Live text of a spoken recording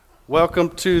Welcome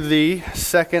to the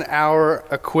second hour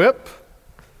Equip.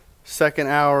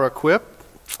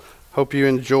 Hope you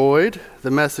enjoyed the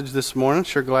message this morning.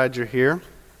 Sure glad you're here.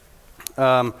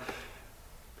 Go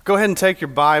ahead and take your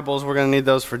Bibles. We're going to need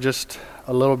those for just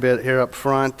a little bit here up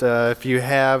front. If you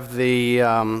have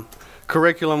the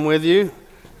curriculum with you,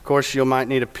 of course you might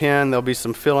need a pen. There'll be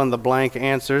some fill-in-the-blank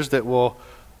answers that we'll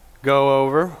go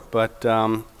over. But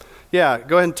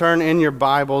go ahead and turn in your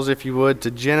Bibles, if you would,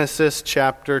 to Genesis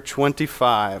chapter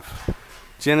 25.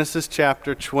 Genesis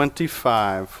chapter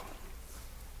 25.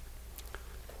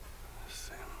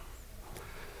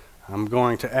 I'm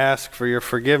going to ask for your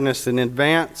forgiveness in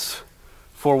advance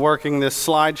for working this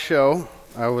slideshow.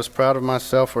 I was proud of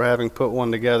myself for having put one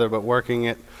together, but working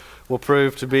it will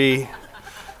prove to be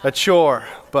a chore.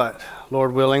 But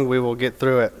Lord willing, we will get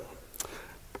through it.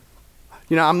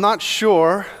 You know, I'm not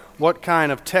sure what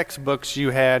kind of textbooks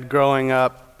you had growing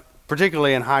up,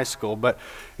 particularly in high school. But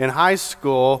in high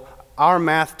school, our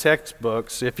math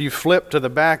textbooks, if you flip to the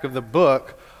back of the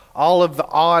book, all of the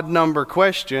odd number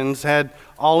questions had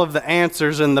all of the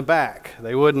answers in the back.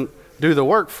 They wouldn't do the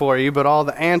work for you, but all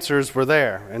the answers were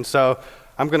there. And so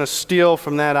I'm going to steal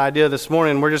from that idea this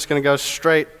morning. We're just going to go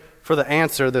straight for the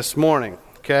answer this morning,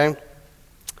 okay?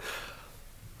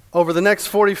 Over the next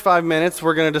 45 minutes,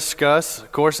 we're going to discuss,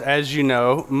 of course, as you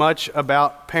know, much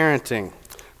about parenting.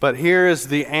 But here is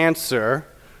the answer,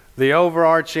 the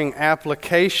overarching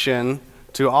application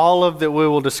to all of that we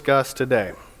will discuss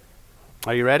today.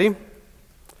 Are you ready?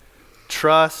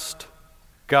 Trust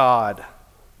God.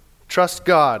 Trust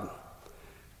God.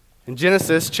 In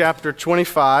Genesis chapter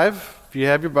 25, if you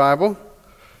have your Bible,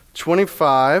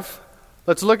 25,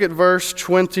 let's look at verse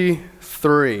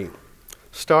 23.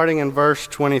 Starting in verse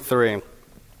 23.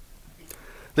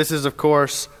 This is, of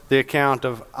course, the account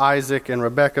of Isaac and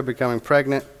Rebekah becoming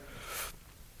pregnant.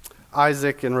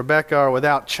 Isaac and Rebekah are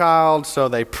without child, so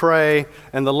they pray,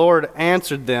 and the Lord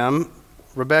answered them.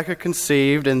 Rebekah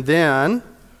conceived, and then,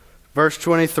 verse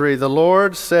 23, the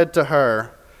Lord said to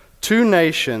her, 2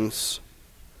 nations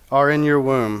are in your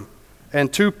womb,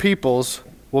 and 2 peoples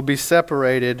will be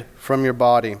separated from your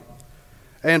body.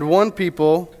 And one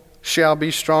people shall be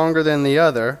stronger than the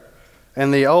other,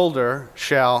 and the older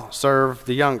shall serve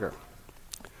the younger.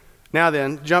 Now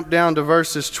then, jump down to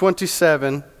verses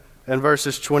 27 and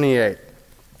verses 28.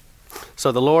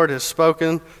 So the Lord has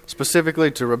spoken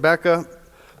specifically to Rebekah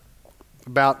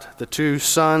about the 2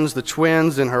 sons, the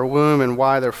twins in her womb, and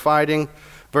why they're fighting.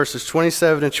 Verses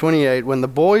 27 and 28, when the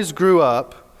boys grew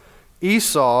up,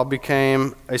 Esau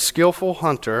became a skillful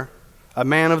hunter, a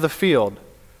man of the field.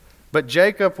 But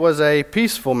Jacob was a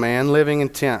peaceful man living in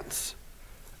tents.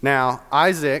 Now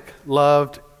Isaac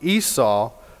loved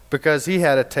Esau because he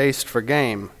had a taste for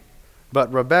game,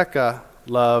 but Rebekah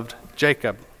loved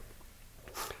Jacob.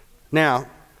 Now,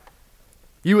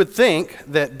 you would think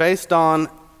that based on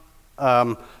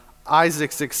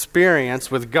Isaac's experience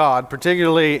with God,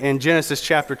 particularly in Genesis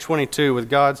chapter 22 with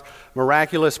God's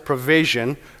miraculous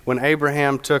provision when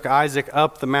Abraham took Isaac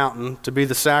up the mountain to be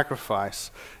the sacrifice,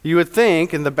 you would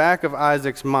think in the back of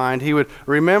Isaac's mind he would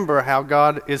remember how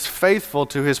God is faithful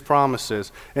to his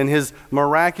promises and his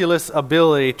miraculous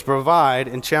ability to provide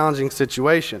in challenging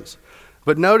situations.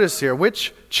 But notice here,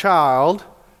 which child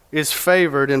is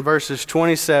favored in verses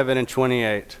 27 and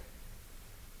 28?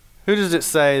 Who does it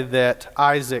say that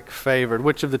Isaac favored?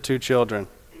 Which of the 2 children?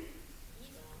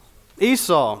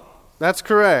 Esau. That's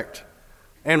correct.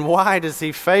 And why does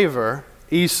he favor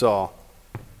Esau?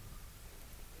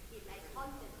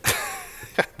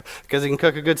 Because he can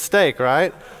cook a good steak,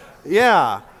 right?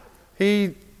 Yeah.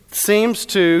 He seems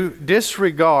to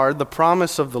disregard the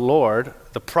promise of the Lord,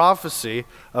 the prophecy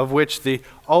of which the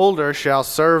older shall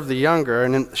serve the younger,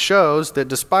 and it shows that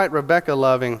despite Rebekah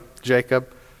loving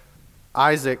Jacob,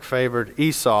 Isaac favored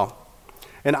Esau.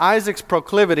 And Isaac's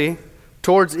proclivity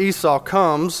towards Esau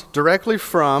comes directly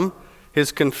from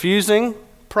his confusing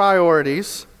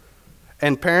priorities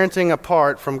and parenting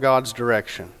apart from God's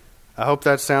direction. I hope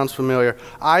that sounds familiar.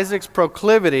 Isaac's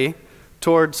proclivity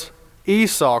towards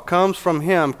Esau comes from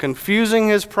him confusing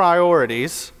his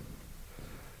priorities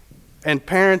and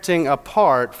parenting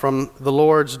apart from the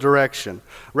Lord's direction.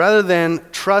 Rather than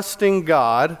trusting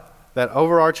God, that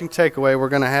overarching takeaway we're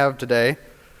going to have today,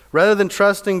 rather than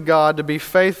trusting God to be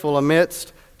faithful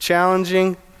amidst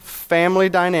challenging family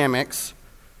dynamics,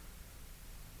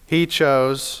 he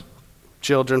chose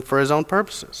children for his own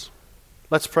purposes.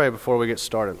 Let's pray before we get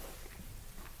started.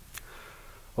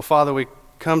 Well, Father, we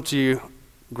come to you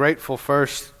grateful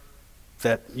first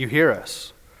that you hear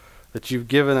us, that you've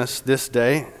given us this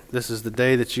day. This is the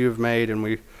day that you have made, and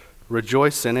we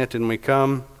rejoice in it, and we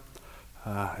come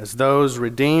as those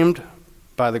redeemed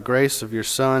by the grace of your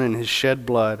Son and his shed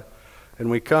blood. And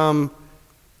we come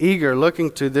eager,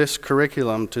 looking to this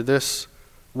curriculum, to this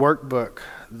workbook,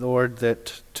 Lord,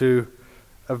 that to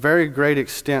a very great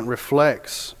extent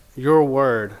reflects your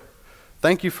word.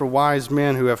 Thank you for wise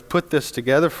men who have put this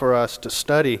together for us to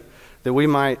study, that we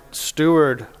might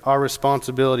steward our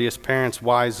responsibility as parents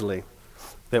wisely,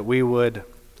 that we would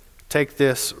take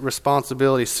this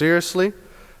responsibility seriously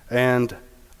and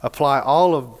apply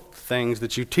all of the things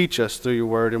that you teach us through your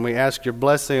word. And we ask your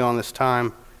blessing on this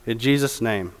time in Jesus'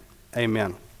 name.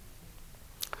 Amen.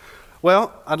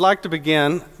 Well, I'd like to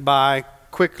begin by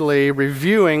quickly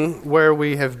reviewing where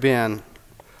we have been.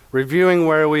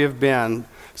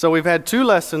 So we've had 2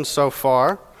 lessons so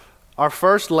far. Our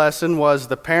first lesson was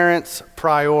the parents'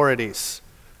 priorities.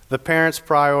 The parents'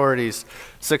 priorities.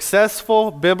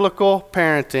 Successful biblical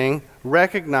parenting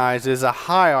recognizes a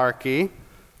hierarchy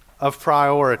of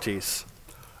priorities.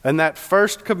 And that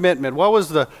first commitment, what was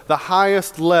the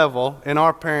highest level in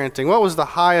our parenting? What was the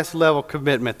highest level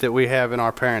commitment that we have in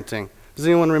our parenting? Does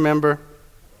anyone remember?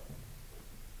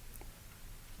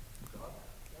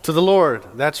 To the Lord.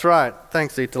 That's right.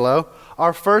 Thanks, Italo.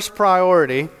 Our first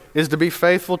priority is to be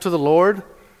faithful to the Lord,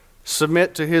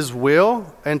 submit to his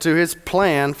will, and to his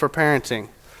plan for parenting.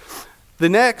 The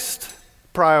next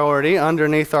priority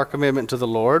underneath our commitment to the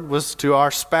Lord was to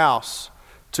our spouse,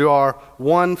 to our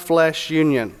one flesh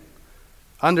union.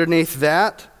 Underneath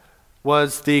that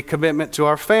was the commitment to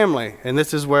our family, and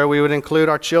this is where we would include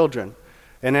our children.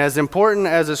 And as important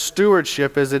as a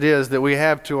stewardship as it is that we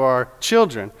have to our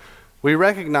children, we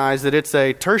recognize that it's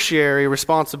a tertiary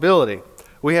responsibility.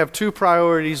 We have 2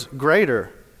 priorities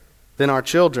greater than our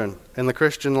children in the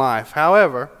Christian life.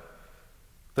 However,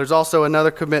 there's also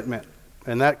another commitment,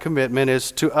 and that commitment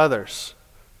is to others.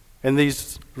 And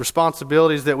these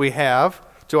responsibilities that we have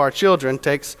to our children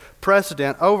takes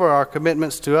precedent over our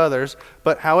commitments to others,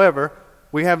 but however,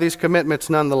 we have these commitments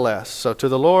nonetheless. So to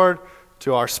the Lord,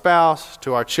 to our spouse,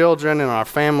 to our children and our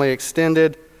family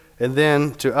extended, and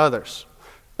then to others.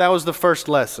 That was the first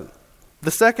lesson. The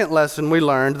second lesson we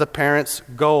learned the parents'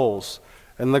 goals.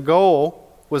 And the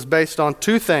goal was based on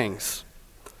 2 things.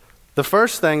 The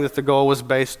first thing that the goal was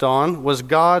based on was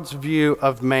God's view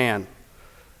of man.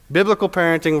 Biblical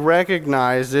parenting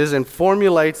recognizes and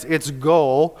formulates its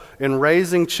goal in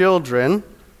raising children,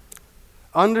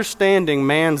 understanding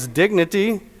man's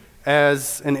dignity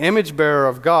as an image bearer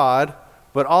of God,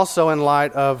 but also in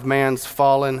light of man's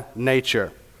fallen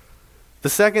nature. The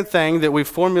second thing that we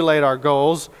formulate our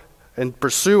goals and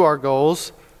pursue our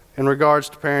goals in regards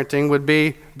to parenting would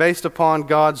be based upon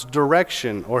God's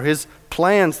direction or his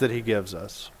plans that he gives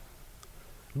us.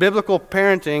 Biblical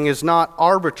parenting is not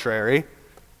arbitrary.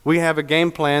 We have a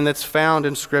game plan that's found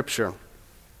in Scripture.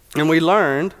 And we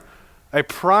learned a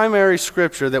primary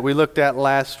scripture that we looked at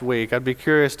last week. I'd be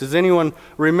curious, does anyone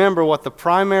remember what the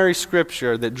primary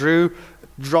scripture that drew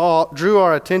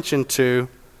our attention to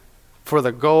for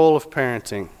the goal of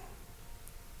parenting?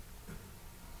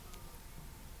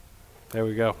 There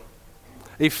we go.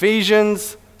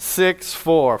 Ephesians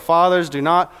 6:4. Fathers, do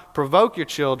not provoke your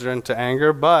children to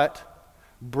anger, but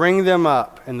bring them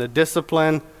up in the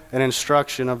discipline and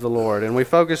instruction of the Lord. And we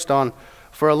focused on,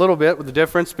 for a little bit, with the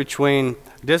difference between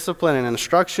discipline and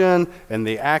instruction and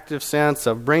the active sense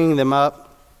of bringing them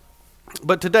up.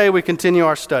 But today we continue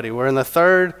our study. We're in the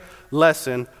 3rd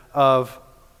lesson of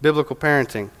biblical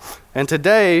parenting. And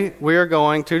today we are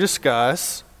going to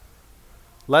discuss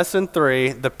lesson 3,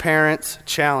 the parents'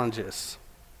 challenges.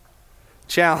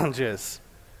 Challenges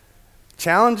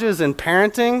in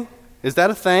parenting, is that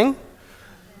a thing?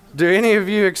 Do any of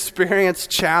you experience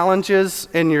challenges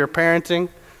in your parenting?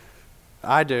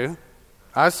 I do.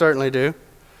 I certainly do.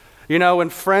 You know, when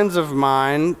friends of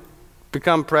mine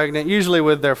become pregnant, usually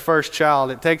with their first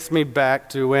child, it takes me back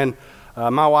to when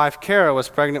my wife Kara was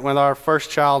pregnant with our first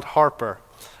child, Harper.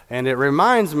 And it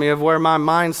reminds me of where my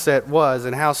mindset was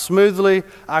and how smoothly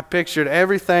I pictured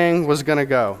everything was going to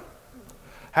go.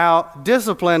 How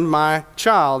disciplined my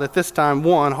child, at this time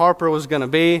 1, Harper, was going to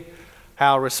be,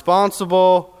 how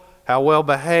responsible, how well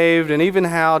behaved, and even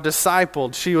how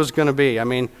discipled she was going to be. I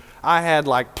mean, I had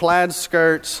like plaid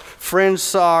skirts, fringe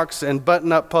socks, and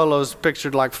button-up polos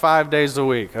pictured like 5 days a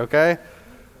week, okay?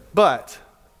 But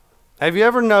have you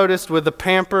ever noticed with the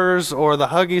Pampers or the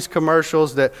Huggies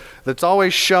commercials that's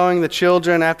always showing the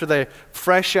children after they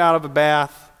fresh out of a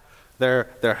bath,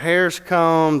 their hair's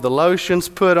combed, the lotion's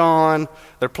put on,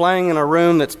 they're playing in a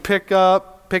room that's picked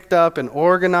up and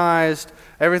organized,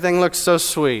 everything looks so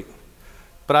sweet.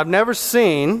 But I've never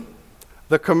seen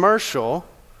the commercial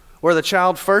where the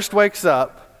child first wakes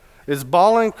up, is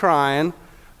bawling, crying,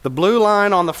 The blue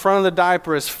line on the front of the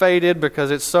diaper is faded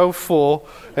because it's so full,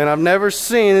 and I've never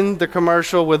seen the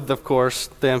commercial with, of course,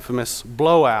 the infamous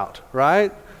blowout,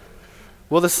 right?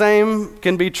 Well, the same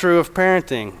can be true of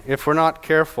parenting if we're not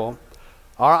careful.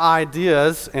 Our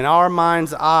ideas, in our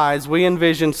mind's eyes, we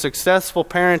envision successful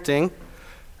parenting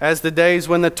as the days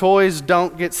when the toys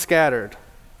don't get scattered,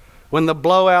 when the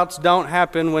blowouts don't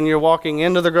happen when you're walking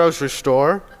into the grocery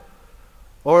store,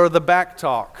 or the back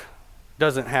talk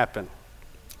doesn't happen.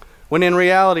 When in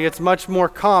reality, it's much more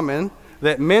common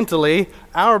that mentally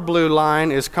our blue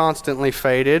line is constantly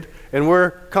faded and we're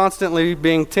constantly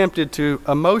being tempted to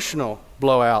emotional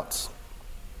blowouts.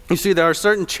 You see, there are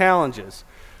certain challenges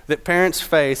that parents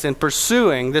face in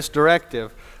pursuing this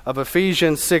directive of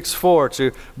Ephesians 6:4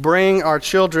 to bring our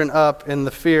children up in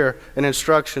the fear and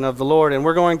instruction of the Lord. And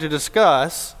we're going to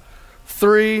discuss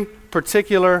 3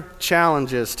 particular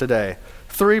challenges today.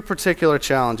 3 particular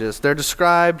challenges. They're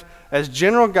described as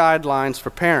general guidelines for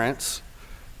parents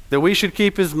that we should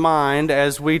keep in mind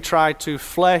as we try to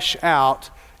flesh out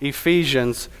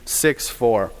Ephesians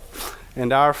 6:4.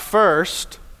 And our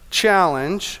first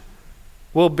challenge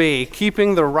will be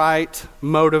keeping the right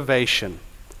motivation.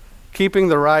 Keeping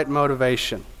the right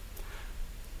motivation.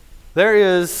 There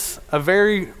is a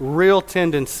very real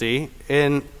tendency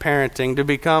in parenting to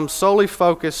become solely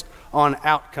focused on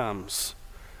outcomes.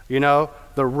 You know,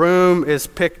 the room is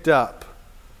picked up.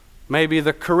 Maybe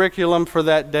the curriculum for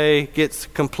that day gets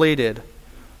completed,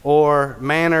 or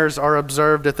manners are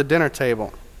observed at the dinner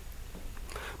table.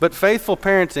 But faithful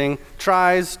parenting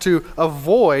tries to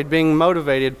avoid being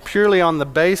motivated purely on the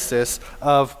basis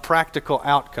of practical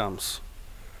outcomes.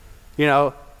 You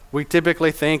know, we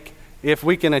typically think if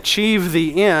we can achieve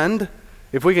the end,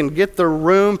 if we can get the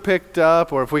room picked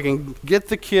up, or if we can get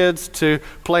the kids to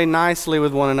play nicely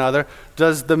with one another,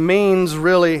 does the means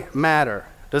really matter?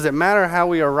 Does it matter how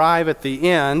we arrive at the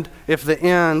end if the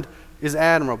end is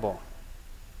admirable?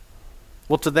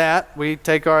 Well, to that, we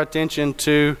take our attention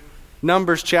to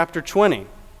Numbers chapter 20.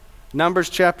 Numbers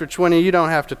chapter 20, you don't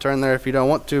have to turn there if you don't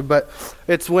want to, but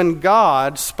it's when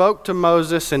God spoke to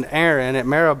Moses and Aaron at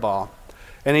Meribah,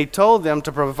 and he told them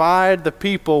to provide the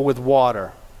people with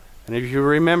water. And if you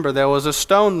remember, there was a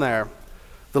stone there.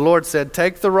 The Lord said,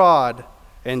 "Take the rod,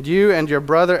 and you and your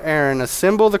brother Aaron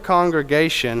assemble the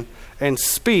congregation and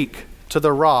speak to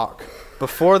the rock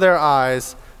before their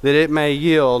eyes that it may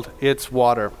yield its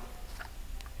water."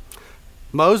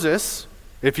 Moses,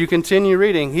 if you continue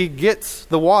reading, he gets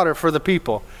the water for the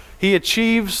people. He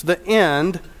achieves the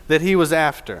end that he was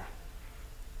after.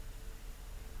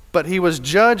 But he was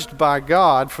judged by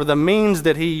God for the means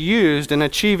that he used in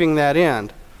achieving that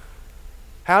end.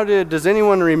 Does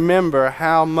anyone remember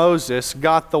how Moses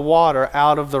got the water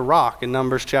out of the rock in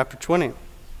Numbers chapter 20?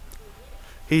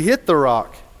 He hit the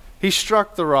rock. He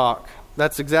struck the rock.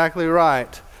 That's exactly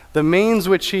right. The means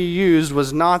which he used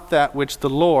was not that which the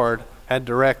Lord had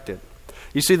directed.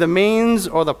 You see, the means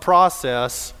or the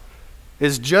process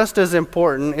is just as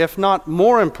important, if not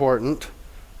more important,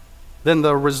 than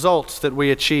the results that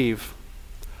we achieve.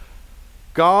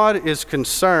 God is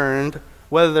concerned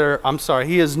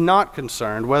He is not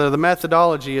concerned whether the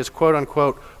methodology is quote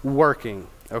unquote working,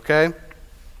 okay?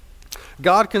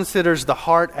 God considers the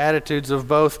heart attitudes of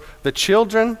both the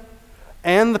children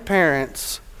and the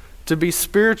parents to be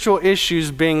spiritual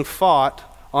issues being fought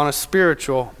on a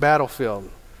spiritual battlefield.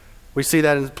 We see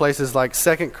that in places like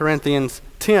 2 Corinthians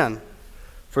 10.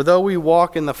 For though we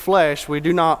walk in the flesh, we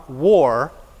do not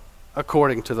war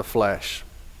according to the flesh.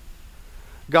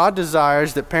 God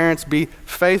desires that parents be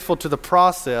faithful to the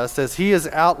process as he is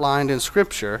outlined in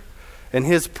Scripture, and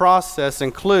his process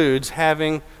includes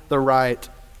having the right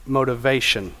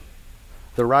motivation.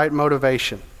 The right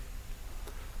motivation.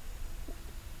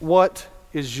 What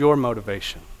is your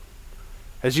motivation?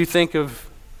 As you think of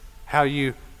how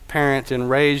you parent and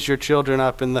raise your children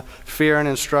up in the fear and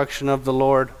instruction of the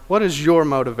Lord, what is your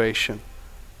motivation?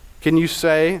 Can you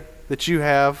say that you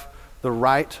have the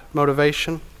right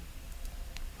motivation?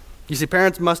 You see,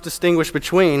 parents must distinguish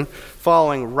between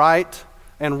following right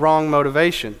and wrong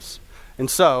motivations. And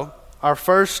so, our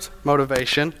first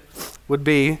motivation would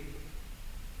be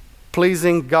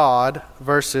pleasing God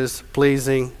versus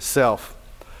pleasing self.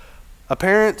 A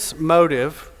parent's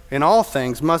motive in all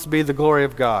things must be the glory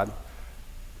of God.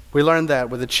 We learned that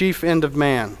with the chief end of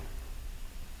man.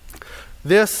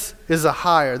 This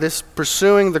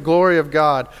pursuing the glory of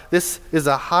God, this is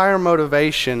a higher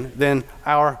motivation than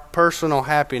our personal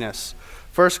happiness.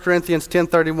 1 Corinthians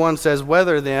 10:31 says,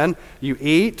 "Whether then you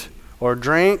eat or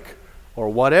drink or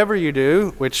whatever you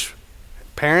do," which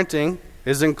parenting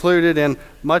is included in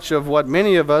much of what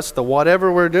many of us, the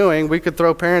whatever we're doing, we could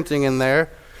throw parenting in there.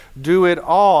 do it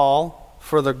all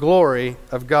for the glory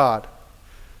of God.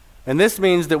 And this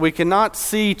means that we cannot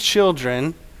see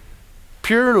children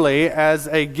purely as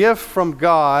a gift from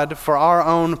God for our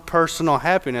own personal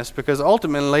happiness, because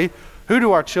ultimately, who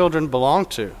do our children belong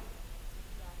to?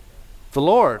 The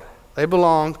Lord. They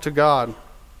belong to God.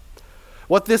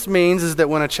 What this means is that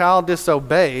when a child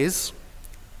disobeys,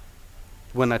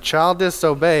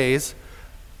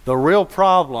 the real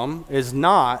problem is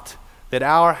not that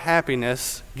our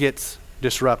happiness gets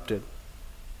disrupted.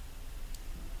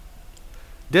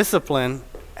 Discipline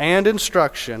and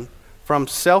instruction from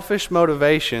selfish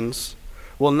motivations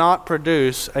will not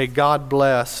produce a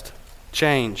God-blessed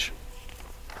change.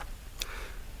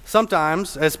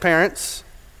 Sometimes, as parents,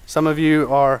 some of you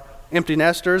are empty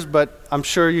nesters, but I'm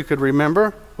sure you could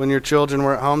remember when your children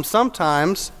were at home.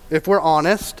 Sometimes, if we're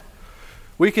honest,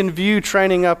 we can view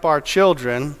training up our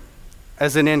children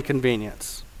as an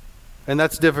inconvenience. And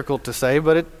that's difficult to say,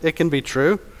 but it can be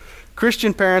true.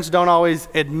 Christian parents don't always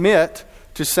admit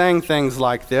to saying things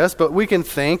like this, but we can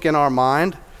think in our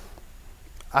mind,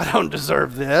 I don't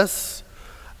deserve this.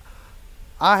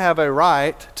 I have a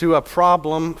right to a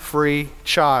problem-free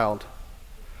child.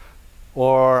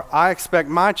 Or I expect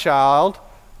my child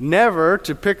never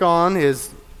to pick on his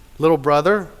little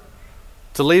brother,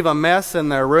 to leave a mess in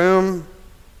their room,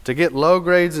 to get low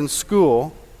grades in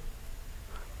school.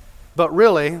 But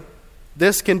really,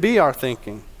 this can be our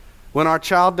thinking when our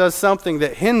child does something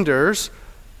that hinders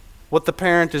what the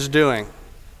parent is doing.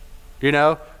 You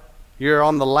know, you're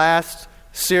on the last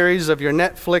series of your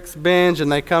Netflix binge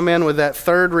and they come in with that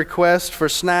third request for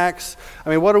snacks. I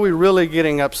mean, what are we really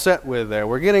getting upset with there?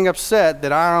 We're getting upset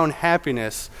that our own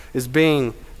happiness is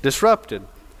being disrupted.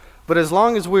 But as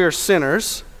long as we are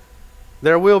sinners,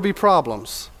 there will be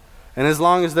problems. And as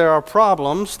long as there are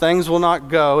problems, things will not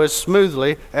go as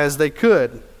smoothly as they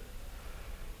could.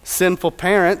 Sinful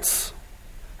parents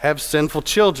have sinful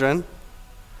children,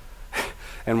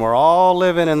 and we're all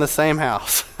living in the same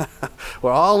house.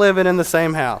 We're all living in the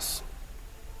same house.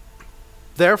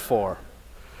 Therefore,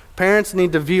 parents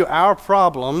need to view our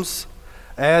problems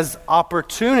as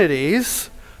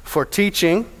opportunities for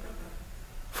teaching,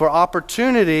 for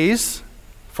opportunities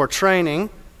for training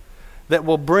that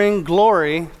will bring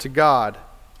glory to God.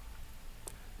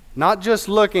 Not just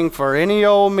looking for any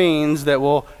old means that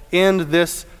will end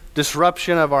this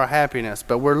disruption of our happiness,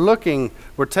 but we're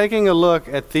taking a look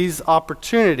at these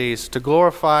opportunities to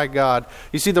glorify God.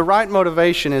 You see, the right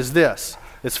motivation is this.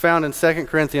 It's found in 2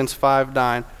 Corinthians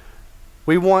 5:9.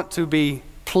 We want to be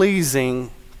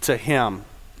pleasing to Him,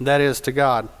 that is, to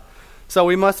God. So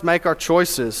we must make our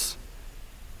choices,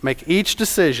 make each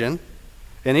decision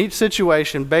in each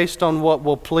situation based on what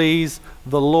will please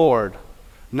the Lord,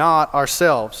 not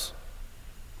ourselves.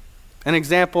 An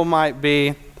example might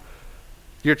be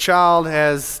your child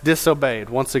has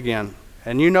disobeyed once again,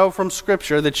 and you know from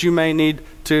Scripture that you may need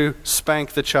to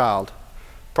spank the child.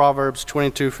 Proverbs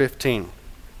 22:15.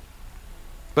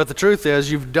 But the truth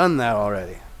is, you've done that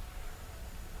already.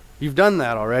 You've done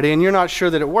that already, and you're not sure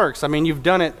that it works. I mean, you've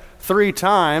done it 3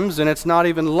 times, and it's not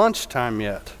even lunchtime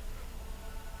yet.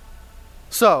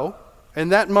 So, in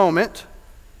that moment,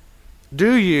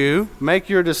 do you make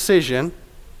your decision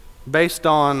based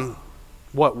on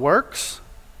what works?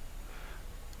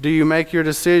 Do you make your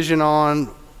decision on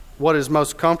what is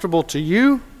most comfortable to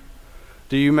you?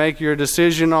 Do you make your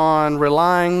decision on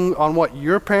relying on what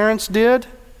your parents did?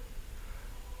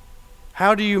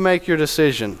 How do you make your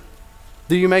decision?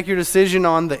 Do you make your decision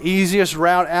on the easiest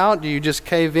route out? Do you just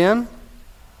cave in?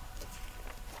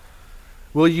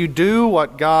 Will you do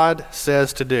what God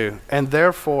says to do and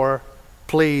therefore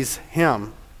please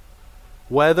Him?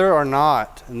 Whether or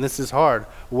not, and this is hard,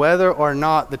 whether or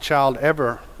not the child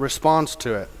ever responds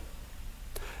to it.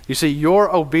 You see,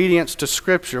 your obedience to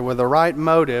Scripture with the right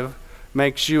motive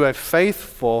makes you a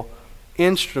faithful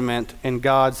instrument in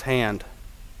God's hand.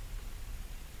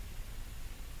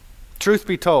 Truth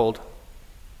be told,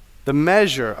 the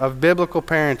measure of biblical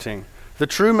parenting, the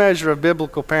true measure of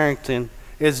biblical parenting,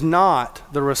 is not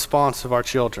the response of our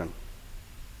children.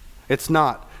 It's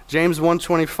not. James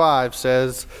 1:25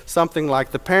 says something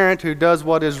like, the parent who does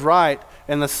what is right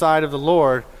in the sight of the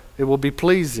Lord, it will be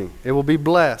pleasing. It will be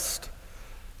blessed.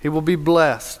 He will be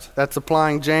blessed. That's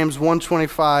applying James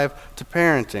 1:25 to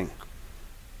parenting.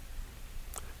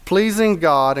 Pleasing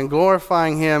God and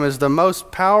glorifying Him is the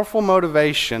most powerful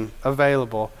motivation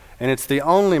available, and it's the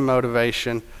only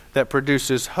motivation that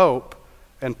produces hope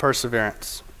and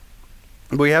perseverance.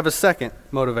 We have a second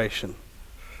motivation.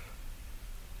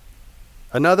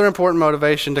 Another important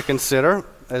motivation to consider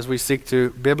as we seek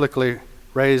to biblically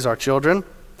raise our children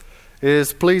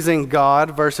is pleasing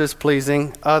God versus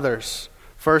pleasing others.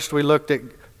 First, we looked at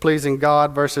pleasing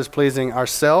God versus pleasing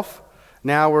ourselves.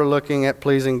 Now we're looking at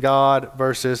pleasing God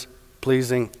versus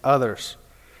pleasing others.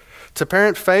 To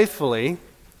parent faithfully,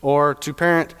 or to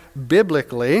parent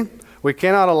biblically, we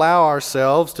cannot allow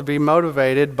ourselves to be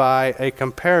motivated by a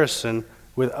comparison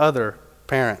with other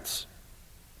parents.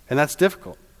 And that's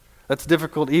difficult. That's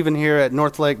difficult even here at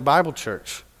North Lake Bible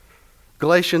Church.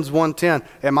 Galatians 1:10,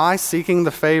 am I seeking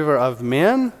the favor of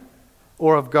men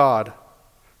or of God?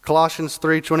 Colossians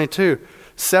 3:22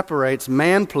 separates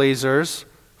man-pleasers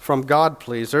from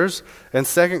God-pleasers. And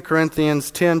 2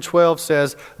 Corinthians 10:12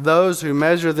 says, those who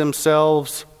measure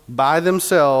themselves by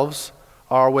themselves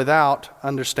are without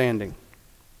understanding.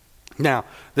 Now,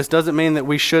 this doesn't mean that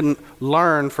we shouldn't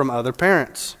learn from other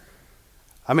parents.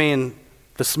 I mean,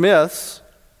 the Smiths,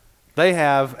 they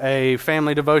have a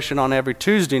family devotion on every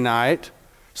Tuesday night,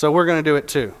 so we're going to do it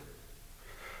too.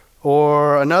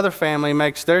 Or another family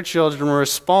makes their children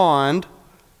respond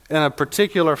in a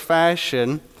particular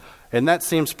fashion, and that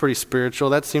seems pretty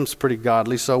spiritual, that seems pretty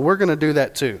godly, so we're going to do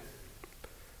that too.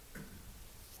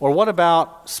 Or what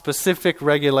about specific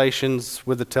regulations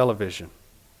with the television?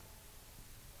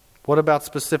 What about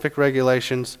specific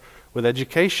regulations with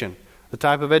education? The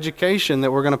type of education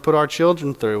that we're going to put our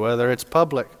children through, whether it's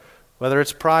public, whether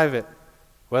it's private,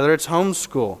 whether it's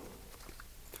homeschool.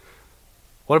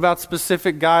 What about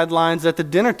specific guidelines at the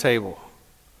dinner table?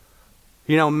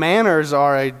 You know, manners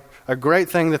are a great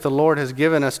thing that the Lord has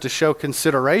given us to show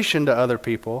consideration to other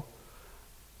people.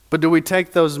 But do we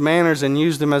take those manners and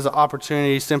use them as an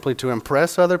opportunity simply to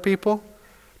impress other people?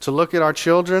 To look at our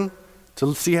children?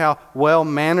 To see how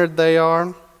well-mannered they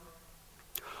are?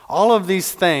 All of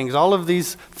these things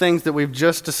that we've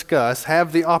just discussed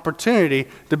have the opportunity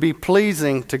to be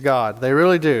pleasing to God. They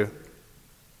really do.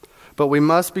 But we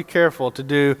must be careful to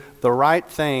do the right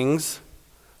things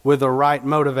with the right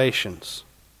motivations.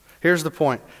 Here's the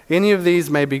point. Any of these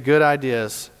may be good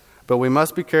ideas, but we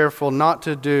must be careful not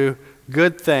to do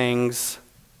good things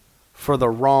for the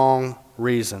wrong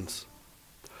reasons.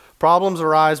 Problems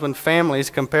arise when families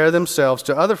compare themselves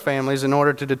to other families in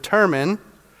order to determine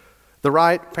the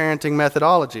right parenting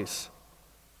methodologies.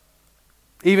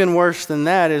 Even worse than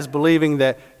that is believing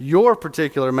that your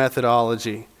particular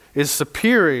methodology is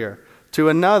superior to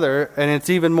another, and it's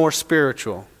even more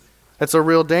spiritual. That's a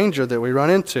real danger that we run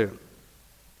into.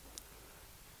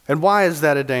 And why is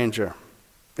that a danger?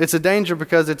 It's a danger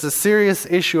because it's a serious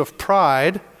issue of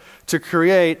pride to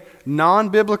create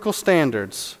non-biblical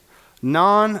standards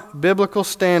by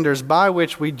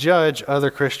which we judge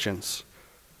other Christians.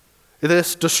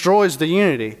 This destroys the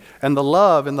unity and the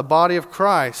love in the body of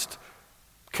Christ,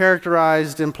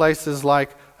 characterized in places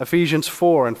like Ephesians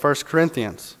 4 and 1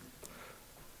 Corinthians.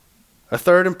 A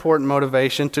third important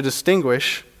motivation to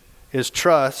distinguish is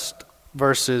trust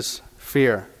versus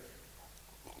fear.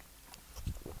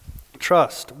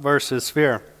 Trust versus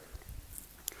fear.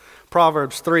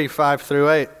 Proverbs 3, 5 through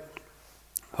 8.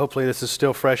 Hopefully this is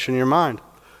still fresh in your mind.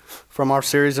 From our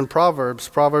series in Proverbs,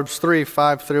 Proverbs 3,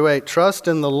 5 through 8. Trust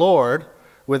in the Lord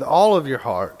with all of your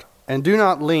heart, and do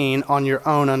not lean on your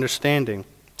own understanding.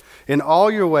 In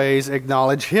all your ways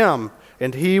acknowledge Him,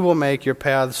 and He will make your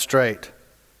paths straight.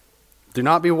 Do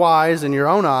not be wise in your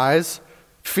own eyes.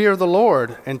 Fear the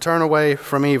Lord and turn away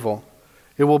from evil.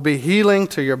 It will be healing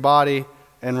to your body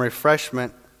and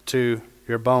refreshment to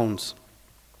your bones.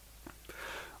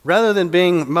 Rather than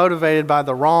being motivated by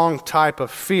the wrong type of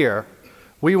fear,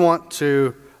 we want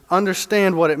to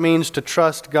understand what it means to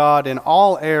trust God in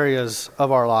all areas of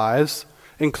our lives,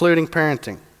 including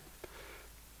parenting.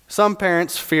 Some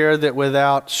parents fear that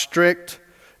without strict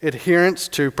adherence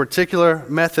to particular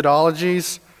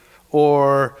methodologies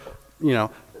or,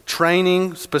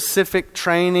 training, specific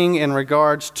training in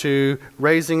regards to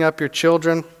raising up your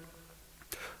children,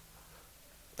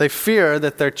 they fear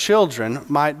that their children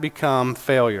might become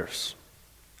failures.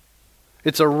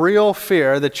 It's a real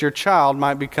fear that your child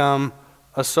might become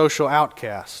a social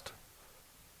outcast.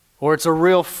 Or it's a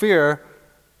real fear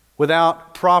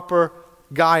without proper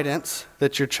guidance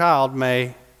that your child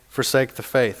may forsake the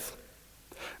faith.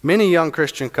 Many young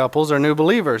Christian couples are new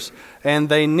believers, and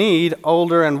they need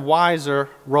older and wiser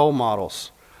role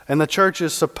models. And the church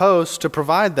is supposed to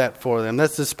provide that for them.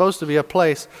 This is supposed to be a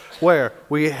place where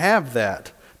we have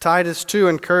that. Titus 2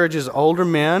 encourages older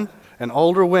men and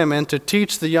older women to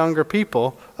teach the younger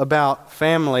people about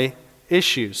family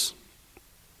issues.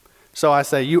 So I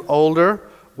say, you older,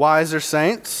 wiser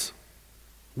saints,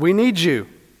 we need you.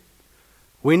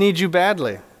 We need you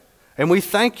badly. And we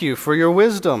thank you for your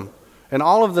wisdom and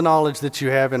all of the knowledge that you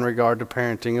have in regard to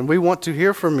parenting. And we want to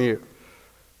hear from you.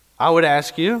 I would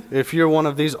ask you, if you're one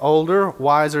of these older,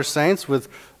 wiser saints with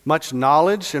much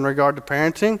knowledge in regard to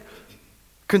parenting,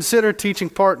 consider teaching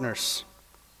partners.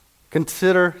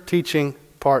 Consider teaching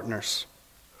partners.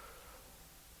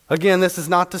 Again, this is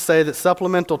not to say that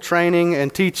supplemental training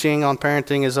and teaching on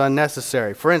parenting is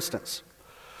unnecessary. For instance,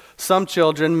 some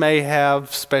children may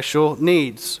have special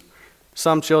needs.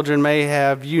 Some children may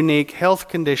have unique health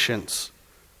conditions.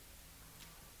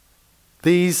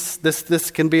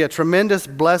 This can be a tremendous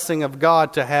blessing of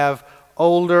God to have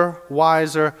older,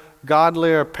 wiser,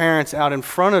 godlier parents out in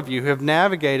front of you who have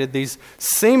navigated these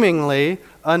seemingly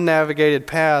unnavigated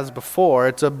paths before.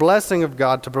 It's a blessing of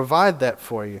God to provide that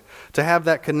for you, to have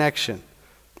that connection.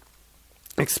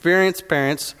 Experienced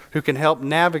parents who can help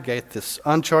navigate this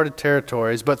uncharted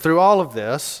territories, but through all of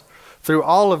this,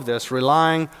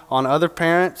 relying on other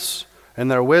parents and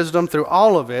their wisdom, through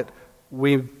all of it,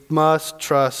 we must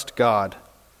trust God.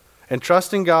 And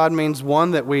trusting God means,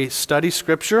 one, that we study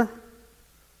Scripture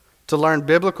to learn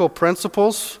biblical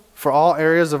principles for all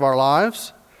areas of our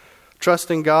lives.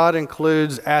 Trusting God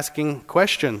includes asking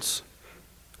questions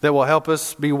that will help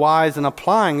us be wise in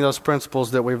applying those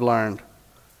principles that we've learned.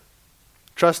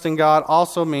 Trusting God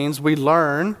also means we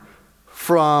learn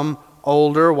from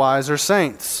older, wiser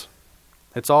saints.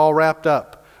 It's all wrapped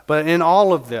up. But in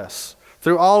all of this,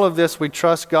 through all of this, we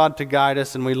trust God to guide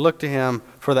us, and we look to Him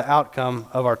for the outcome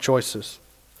of our choices.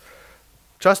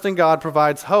 Trusting God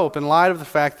provides hope in light of the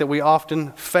fact that we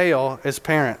often fail as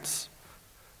parents,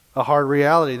 a hard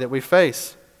reality that we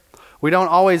face. We don't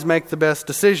always make the best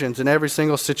decisions in every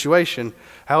single situation.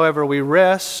 However, we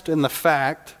rest in the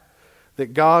fact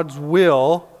that God's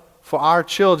will for our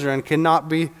children cannot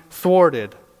be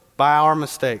thwarted by our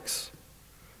mistakes.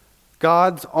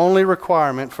 God's only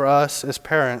requirement for us as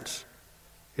parents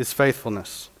is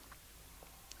faithfulness.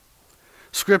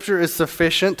 Scripture is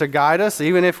sufficient to guide us,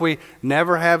 even if we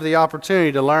never have the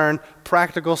opportunity to learn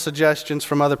practical suggestions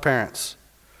from other parents.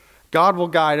 God will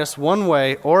guide us one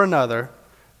way or another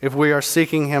if we are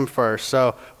seeking Him first.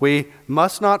 So we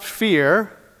must not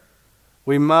fear,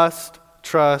 we must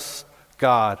trust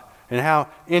God. And how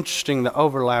interesting the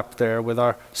overlap there with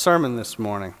our sermon this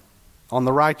morning on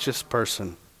the righteous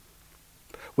person.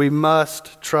 We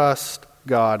must trust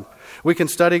God. We can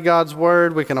study God's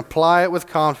Word, we can apply it with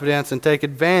confidence and take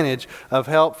advantage of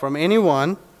help from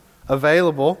anyone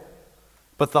available,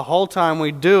 but the whole time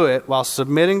we do it while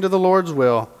submitting to the Lord's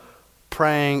will,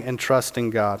 praying and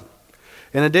trusting God.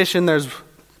 In addition, there's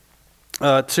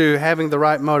to having the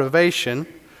right motivation,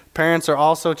 parents are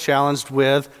also challenged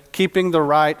with keeping the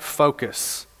right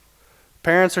focus.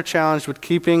 Parents are challenged with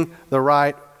keeping the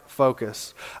right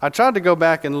focus. I tried to go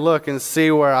back and look and see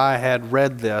where I had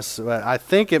read this. I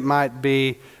think it might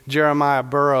be Jeremiah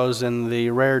Burroughs in The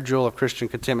Rare Jewel of Christian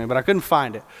Contentment, but I couldn't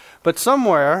find it. But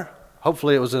somewhere,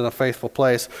 hopefully it was in a faithful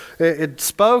place, it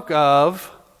spoke of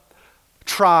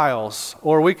trials,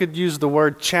 or we could use the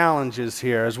word challenges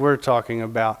here as we're talking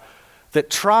about, that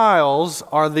trials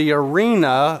are the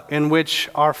arena in which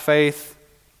our faith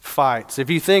fights. If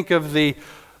you think of the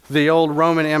old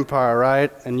Roman Empire,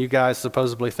 right? And you guys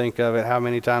supposedly think of it how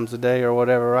many times a day or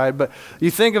whatever, right? But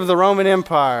you think of the Roman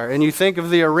Empire and you think of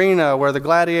the arena where the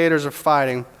gladiators are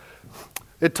fighting.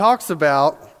 It talks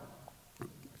about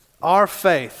our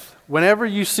faith. Whenever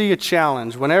you see a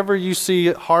challenge, whenever you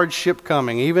see hardship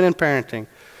coming, even in parenting,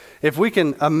 if we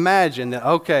can imagine that,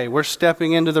 okay, we're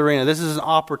stepping into the arena, this is an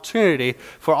opportunity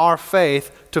for our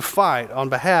faith to fight on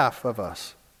behalf of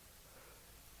us.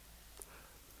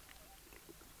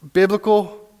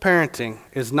 Biblical parenting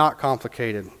is not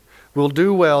complicated. We'll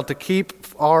do well to keep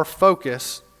our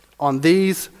focus on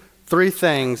these three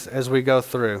things as we go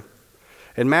through.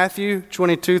 In Matthew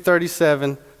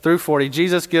 22:37 through 40,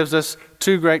 Jesus gives us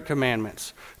two great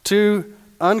commandments. Two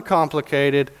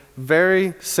uncomplicated,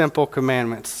 very simple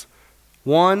commandments.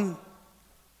 One,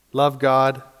 love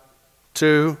God.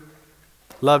 Two,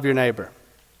 love your neighbor.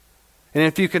 And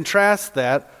if you contrast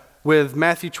that with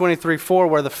Matthew 23:4,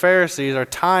 where the Pharisees are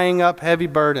tying up heavy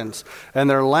burdens and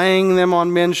they're laying them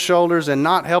on men's shoulders and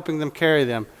not helping them carry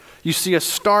them, you see a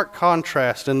stark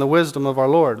contrast in the wisdom of our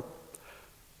Lord.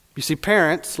 You see,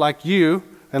 parents like you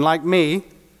and like me,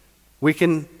 we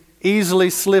can easily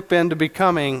slip into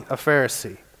becoming a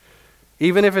Pharisee.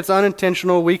 Even if it's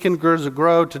unintentional, we can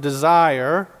grow to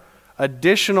desire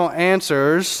additional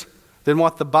answers than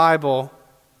what the Bible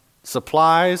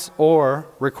supplies or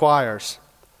requires.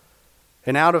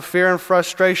 And out of fear and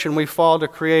frustration, we fall to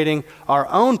creating our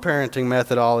own parenting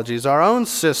methodologies, our own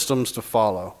systems to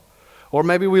follow. Or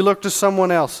maybe we look to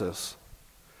someone else's.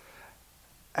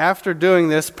 After doing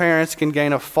this, parents can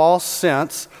gain a false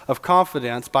sense of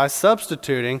confidence by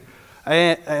substituting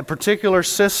a particular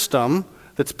system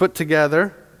that's put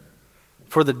together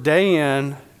for the day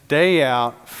in day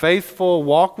out, faithful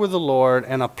walk with the Lord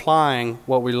and applying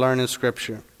what we learn in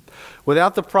Scripture.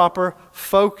 Without the proper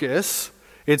focus,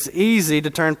 it's easy to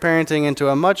turn parenting into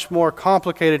a much more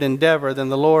complicated endeavor than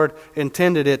the Lord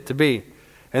intended it to be.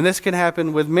 And this can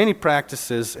happen with many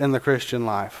practices in the Christian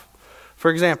life.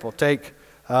 For example, take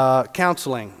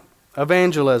counseling,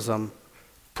 evangelism,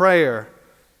 prayer.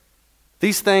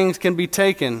 These things can be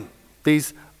taken,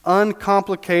 these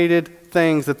uncomplicated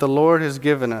things that the Lord has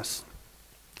given us,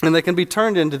 and they can be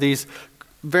turned into these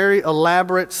very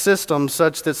elaborate systems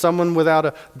such that someone without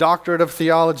a doctorate of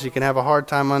theology can have a hard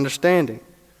time understanding.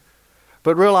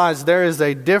 But realize there is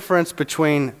a difference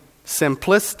between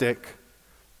simplistic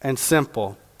and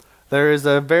simple. There is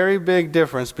a very big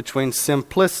difference between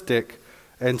simplistic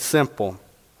and simple.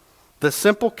 The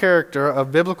simple character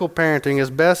of biblical parenting is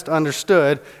best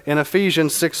understood in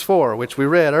Ephesians 6:4, which we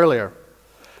read earlier.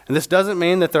 And this doesn't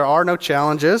mean that there are no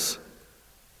challenges.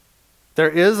 There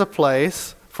is a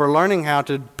place for learning how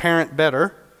to parent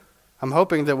better. I'm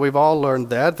hoping that we've all learned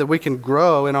that we can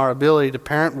grow in our ability to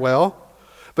parent well.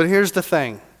 But here's the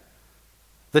thing.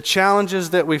 The challenges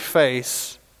that we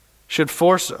face should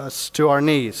force us to our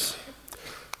knees.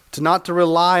 Not to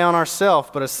rely on ourselves,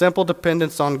 but a simple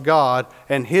dependence on God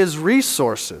and His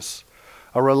resources.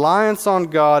 A reliance on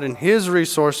God and His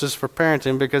resources for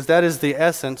parenting, because that is the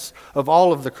essence of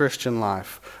all of the Christian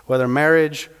life, whether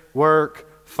marriage, work,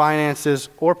 finances,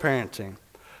 or parenting.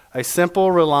 A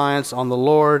simple reliance on the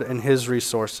Lord and His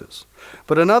resources.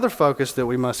 But another focus that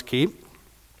we must keep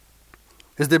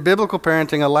is that biblical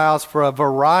parenting allows for a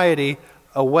variety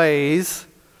of ways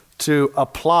to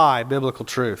apply biblical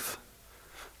truth.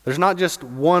 There's not just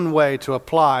one way to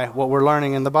apply what we're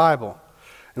learning in the Bible.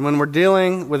 And when we're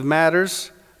dealing with matters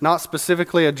not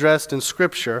specifically addressed in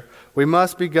Scripture, we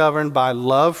must be governed by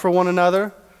love for one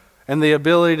another and the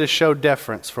ability to show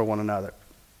deference for one another.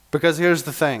 Because here's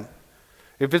the thing.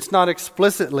 If it's not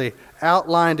explicitly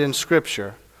outlined in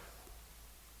Scripture,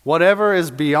 whatever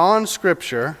is beyond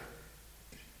Scripture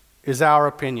is our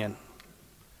opinion.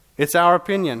 It's our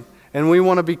opinion. And we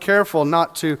want to be careful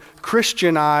not to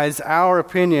Christianize our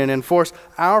opinion and force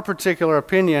our particular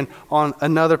opinion on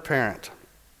another parent.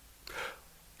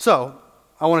 So,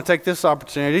 I want to take this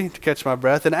opportunity to catch my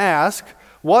breath and ask,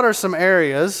 what are some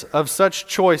areas of such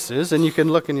choices, and you can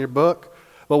look in your book,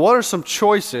 but what are some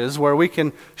choices where we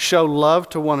can show love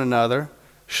to one another,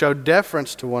 show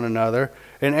deference to one another,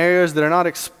 in areas that are not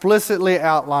explicitly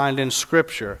outlined in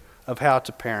Scripture of how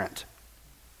to parent?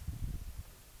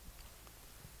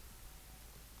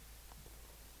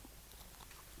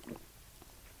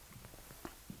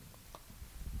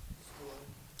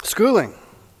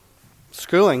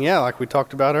 Schooling, yeah, like we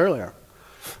talked about earlier.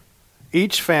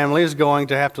 Each family is going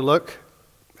to have to look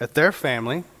at their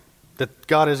family that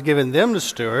God has given them to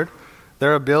steward,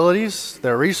 their abilities,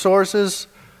 their resources,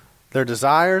 their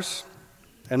desires,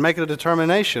 and make a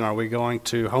determination. Are we going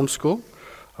to homeschool?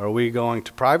 Are we going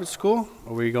to private school?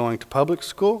 Are we going to public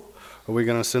school? Are we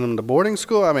going to send them to boarding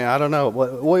school? I mean, I don't know.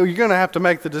 Well, you're going to have to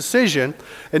make the decision,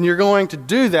 and you're going to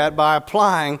do that by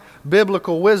applying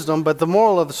biblical wisdom. But the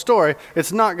moral of the story,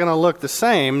 it's not going to look the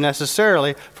same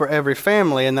necessarily for every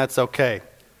family, and that's okay.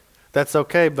 That's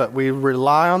okay, but we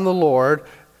rely on the Lord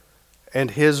and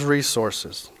His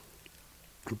resources.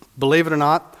 Believe it or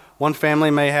not, one family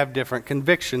may have different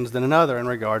convictions than another in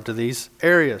regard to these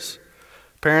areas.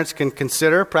 Parents can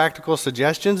consider practical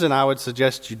suggestions, and I would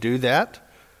suggest you do that.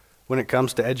 When it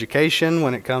comes to education,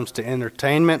 when it comes to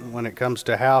entertainment, when it comes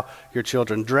to how your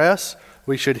children dress,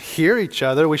 we should hear each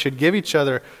other. We should give each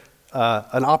other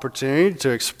an opportunity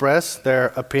to express their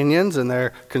opinions and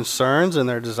their concerns and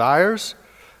their desires.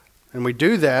 And we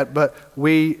do that, but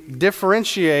we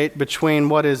differentiate between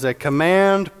what is a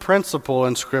command principle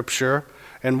in Scripture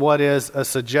and what is a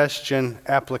suggestion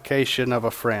application of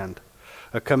a friend.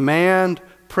 A command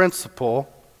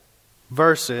principle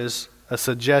versus a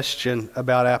suggestion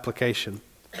about application.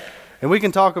 And we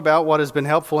can talk about what has been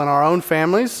helpful in our own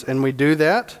families, and we do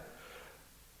that.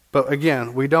 But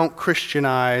again, we don't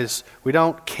Christianize, we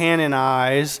don't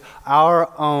canonize our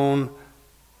own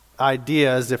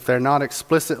ideas if they're not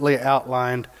explicitly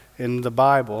outlined in the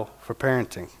Bible for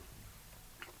parenting.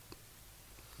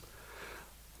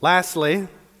 Lastly,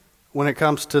 when it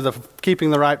comes to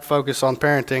keeping the right focus on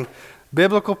parenting,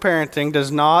 biblical parenting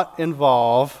does not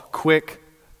involve quick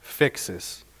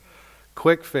fixes.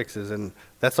 Quick fixes, and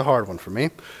that's a hard one for me.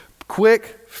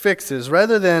 Quick fixes,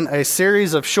 rather than a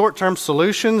series of short-term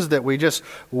solutions that we just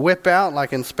whip out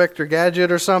like Inspector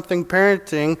Gadget or something,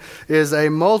 parenting is a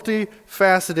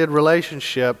multifaceted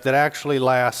relationship that actually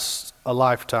lasts a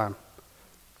lifetime.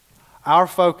 Our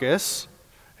focus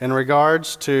in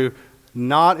regards to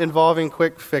not involving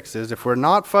quick fixes, if we're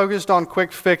not focused on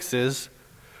quick fixes,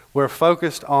 we're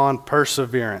focused on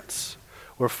perseverance.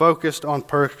 We're focused on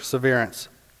perseverance.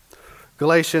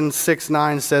 Galatians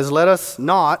 6:9 says, "Let us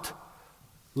not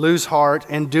lose heart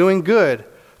in doing good,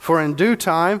 for in due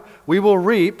time we will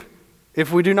reap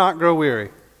if we do not grow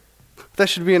weary." That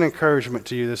should be an encouragement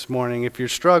to you this morning if you're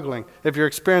struggling, if you're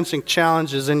experiencing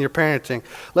challenges in your parenting.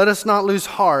 Let us not lose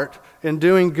heart in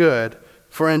doing good,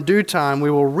 for in due time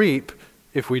we will reap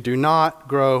if we do not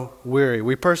grow weary.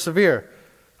 We persevere.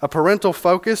 A parental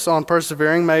focus on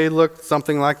persevering may look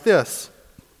something like this.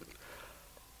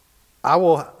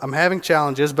 I'm having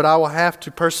challenges, but I will have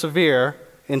to persevere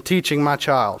in teaching my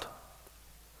child.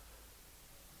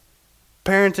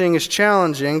 Parenting is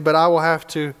challenging, but I will have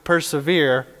to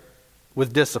persevere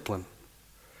with discipline.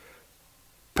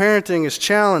 Parenting is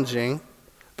challenging,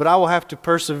 but I will have to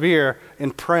persevere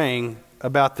in praying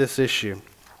about this issue.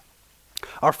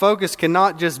 Our focus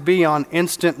cannot just be on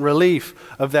instant relief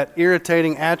of that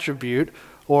irritating attribute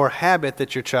or habit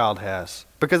that your child has,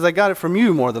 because they got it from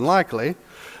you more than likely.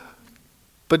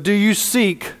 But do you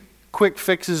seek quick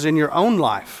fixes in your own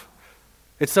life?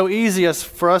 It's so easy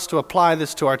for us to apply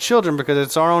this to our children because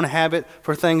it's our own habit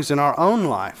for things in our own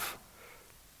life.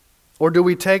 Or do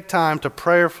we take time to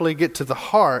prayerfully get to the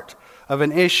heart of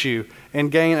an issue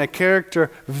and gain a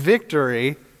character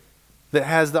victory that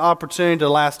has the opportunity to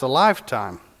last a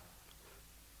lifetime?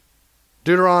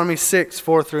 Deuteronomy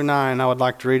 6:4-9, I would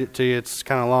like to read it to you. It's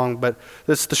kind of long, but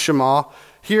this is the Shema.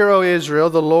 "Hear, O Israel,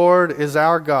 the Lord is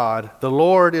our God. The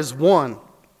Lord is one.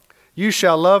 You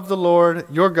shall love the Lord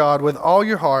your God with all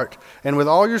your heart and with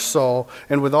all your soul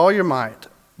and with all your might.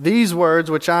 These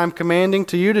words which I am commanding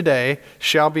to you today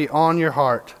shall be on your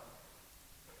heart.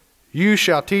 You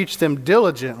shall teach them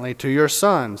diligently to your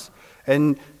sons,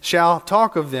 and shall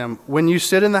talk of them when you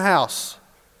sit in the house,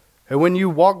 and when you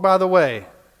walk by the way,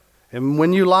 and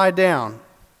when you lie down,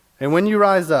 and when you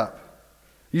rise up.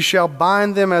 You shall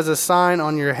bind them as a sign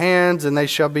on your hands, and they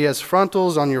shall be as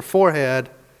frontals on your forehead.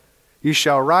 You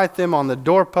shall write them on the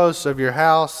doorposts of your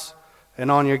house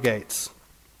and on your gates."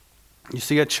 You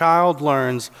see, a child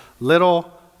learns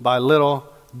little by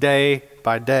little, day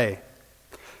by day.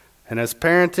 And as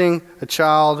parenting a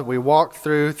child, we walk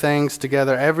through things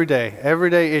together every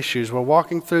day issues. We're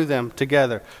walking through them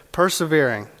together,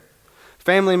 persevering.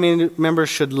 Family members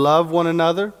should love one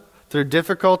another through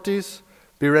difficulties,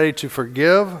 be ready to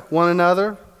forgive one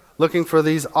another, looking for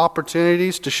these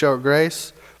opportunities to show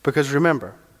grace. Because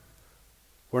remember,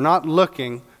 we're not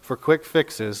looking for quick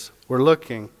fixes. We're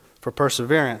looking for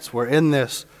perseverance. We're in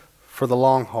this for the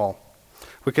long haul.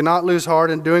 We cannot lose heart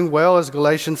in doing well, as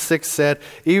Galatians 6 said.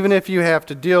 Even if you have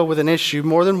to deal with an issue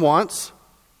more than once,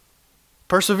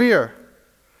 persevere.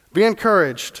 Be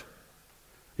encouraged.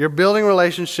 You're building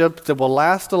relationships that will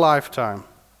last a lifetime,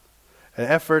 and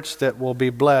efforts that will be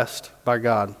blessed by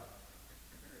God.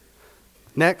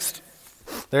 Next,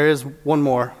 there is one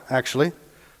more, actually.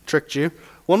 Tricked you.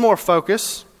 One more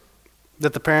focus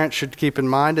that the parent should keep in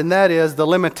mind, and that is the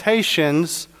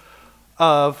limitations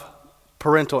of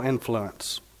parental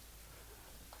influence.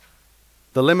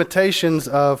 The limitations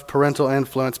of parental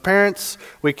influence. Parents,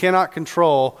 we cannot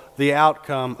control the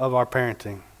outcome of our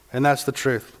parenting, and that's the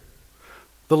truth.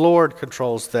 The Lord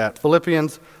controls that.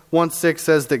 Philippians 1:6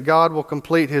 says that God will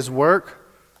complete His work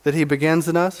that He begins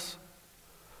in us.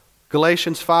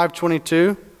 Galatians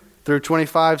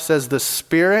 5:22-25 says the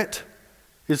Spirit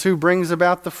is who brings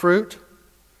about the fruit.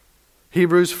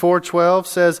 Hebrews 4:12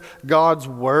 says God's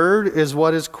Word is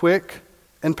what is quick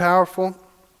and powerful.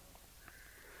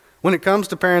 When it comes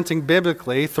to parenting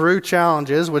biblically through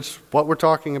challenges, which is what we're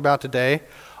talking about today,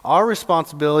 our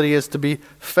responsibility is to be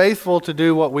faithful to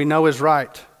do what we know is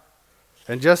right.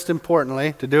 And just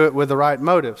importantly, to do it with the right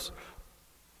motives.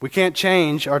 We can't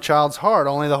change our child's heart.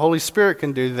 Only the Holy Spirit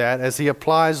can do that as He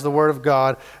applies the Word of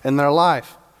God in their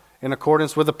life in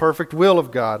accordance with the perfect will of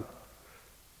God.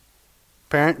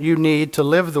 Parent, you need to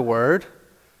live the Word.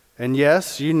 And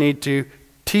yes, you need to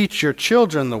teach your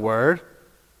children the Word.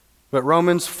 But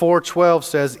Romans 4:12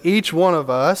 says each one of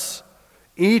us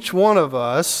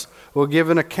will give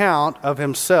an account of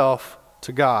himself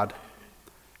to God.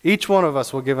 Each one of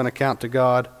us will give an account to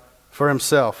God for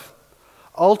himself.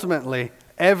 Ultimately,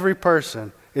 every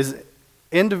person is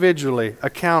individually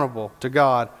accountable to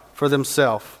God for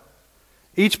themselves.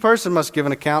 Each person must give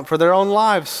an account for their own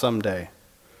lives someday.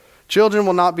 Children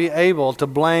will not be able to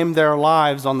blame their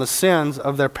lives on the sins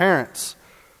of their parents,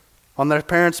 on their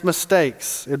parents'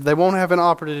 mistakes. They won't have an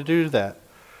opportunity to do that.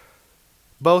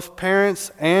 Both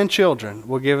parents and children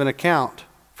will give an account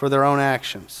for their own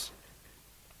actions.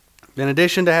 In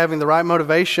addition to having the right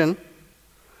motivation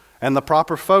and the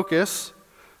proper focus,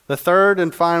 the third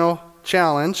and final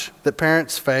challenge that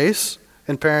parents face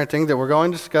in parenting that we're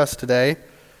going to discuss today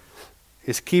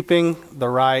is keeping the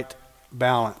right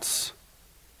balance.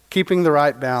 Keeping the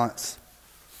right balance.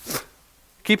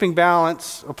 Keeping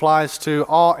balance applies to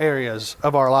all areas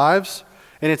of our lives,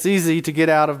 and it's easy to get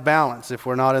out of balance if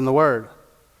we're not in the Word.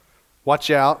 Watch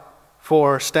out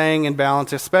for staying in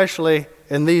balance, especially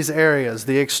in these areas,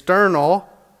 the external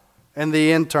and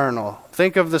the internal.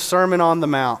 Think of the Sermon on the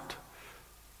Mount.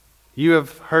 You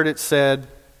have heard it said,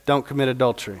 don't commit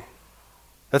adultery.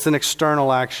 That's an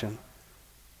external action.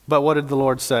 But what did the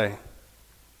Lord say?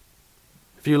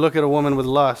 If you look at a woman with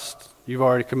lust, you've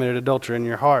already committed adultery in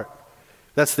your heart.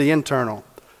 That's the internal.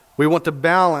 We want to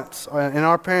balance in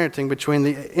our parenting between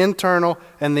the internal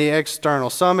and the external.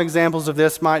 Some examples of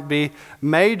this might be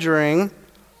majoring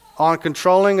on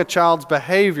controlling a child's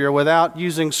behavior without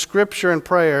using Scripture and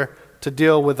prayer to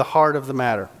deal with the heart of the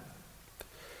matter.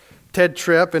 Ted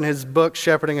Tripp, in his book,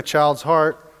 Shepherding a Child's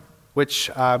Heart, which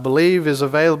I believe is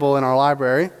available in our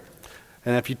library,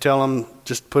 and if you tell them,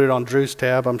 just put it on Drew's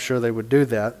tab, I'm sure they would do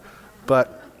that.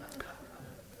 But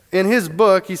in his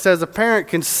book, he says a parent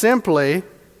can simply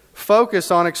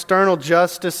focus on external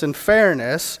justice and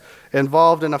fairness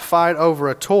involved in a fight over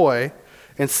a toy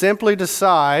and simply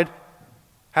decide,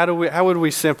 how would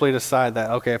we simply decide that?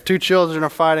 Okay, if two children are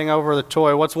fighting over the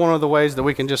toy, what's one of the ways that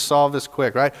we can just solve this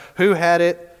quick, right? Who had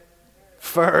it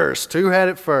first? Who had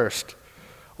it first?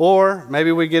 Or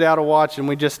maybe we get out a watch and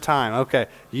we just time. Okay,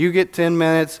 you get 10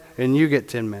 minutes and you get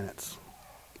 10 minutes.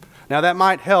 Now that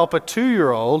might help a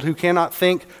 2-year-old who cannot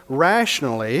think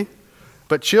rationally,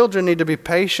 but children need to be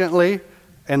patiently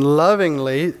and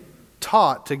lovingly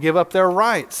taught to give up their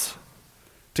rights.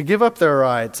 To give up their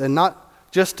rights and not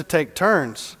just to take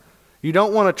turns. You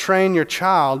don't want to train your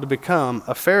child to become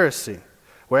a Pharisee,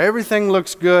 where everything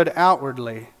looks good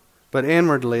outwardly, but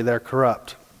inwardly they're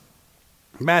corrupt.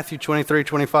 Matthew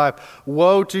 23:25,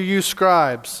 woe to you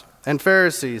scribes and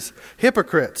Pharisees,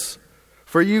 hypocrites,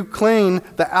 for you clean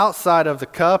the outside of the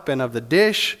cup and of the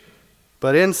dish,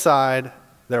 but inside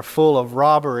they're full of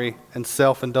robbery and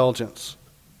self-indulgence.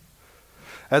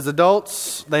 As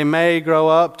adults, they may grow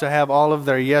up to have all of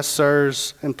their yes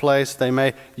sirs in place. They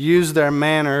may use their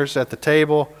manners at the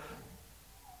table,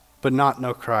 but not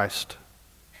know Christ.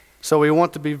 So we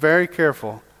want to be very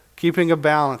careful, keeping a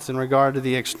balance in regard to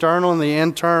the external and the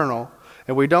internal.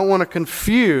 And we don't want to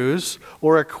confuse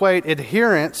or equate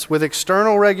adherence with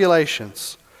external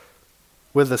regulations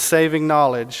with the saving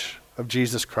knowledge of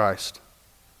Jesus Christ.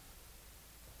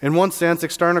 In one sense,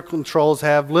 external controls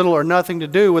have little or nothing to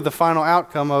do with the final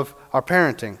outcome of our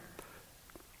parenting.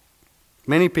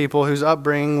 Many people whose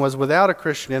upbringing was without a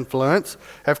Christian influence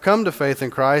have come to faith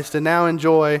in Christ and now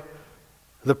enjoy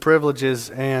the privileges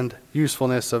and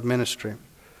usefulness of ministry.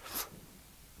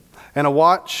 And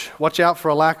watch out for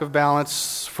a lack of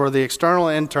balance for the external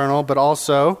and internal, but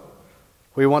also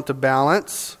we want to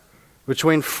balance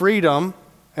between freedom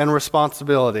and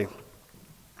responsibility.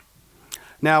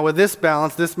 Now, with this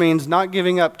balance, this means not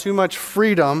giving up too much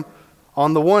freedom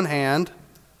on the one hand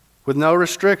with no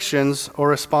restrictions or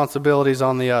responsibilities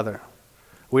on the other.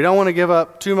 We don't want to give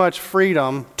up too much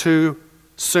freedom too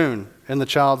soon in the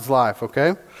child's life,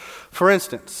 okay? For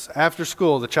instance, after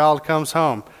school, the child comes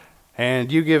home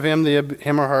and you give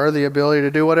him or her the ability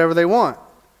to do whatever they want.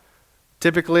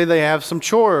 Typically, they have some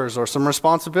chores or some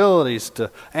responsibilities,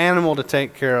 animal to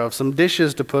take care of, some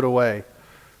dishes to put away.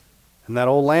 And that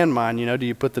old landmine, do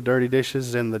you put the dirty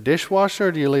dishes in the dishwasher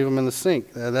or do you leave them in the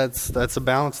sink? That's a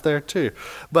balance there too.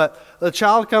 But the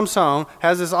child comes home,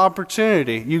 has this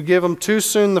opportunity. You give them too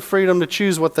soon the freedom to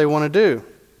choose what they want to do.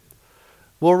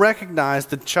 We'll recognize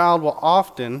the child will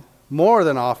often, more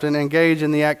than often, engage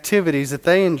in the activities that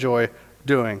they enjoy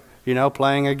doing.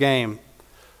 Playing a game,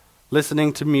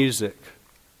 listening to music,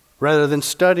 rather than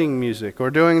studying music or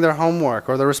doing their homework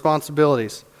or their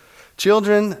responsibilities.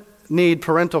 Children need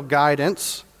parental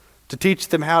guidance to teach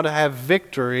them how to have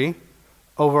victory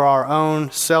over our own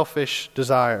selfish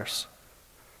desires.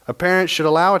 A parent should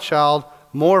allow a child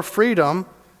more freedom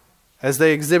as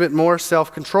they exhibit more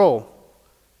self-control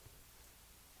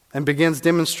and begins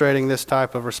demonstrating this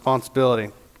type of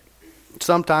responsibility.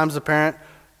 Sometimes a parent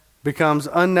becomes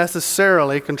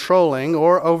unnecessarily controlling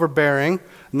or overbearing,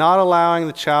 not allowing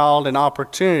the child an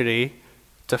opportunity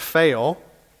to fail.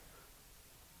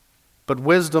 But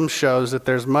wisdom shows that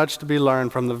there's much to be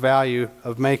learned from the value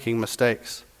of making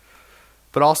mistakes.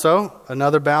 But also,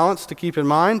 another balance to keep in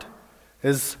mind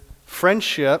is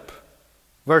friendship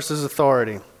versus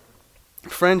authority.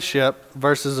 Friendship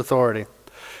versus authority.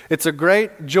 It's a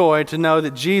great joy to know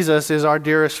that Jesus is our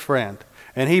dearest friend,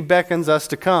 and He beckons us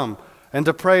to come and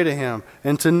to pray to Him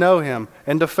and to know Him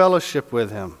and to fellowship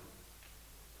with Him.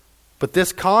 But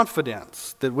this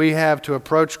confidence that we have to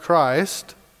approach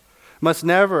Christ must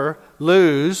never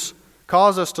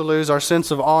cause us to lose our sense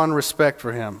of awe and respect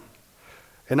for Him.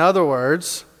 In other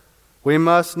words, we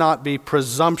must not be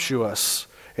presumptuous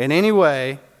in any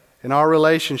way in our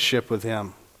relationship with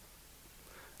Him.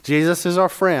 Jesus is our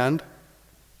friend.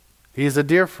 He's a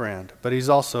dear friend, but He's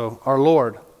also our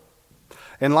Lord.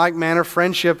 In like manner,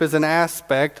 friendship is an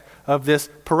aspect of this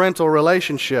parental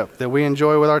relationship that we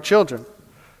enjoy with our children.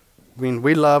 I mean,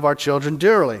 we love our children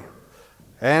dearly.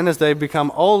 And as they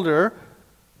become older,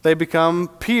 they become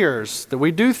peers that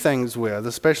we do things with,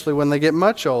 especially when they get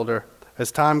much older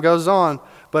as time goes on.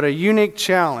 But a unique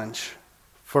challenge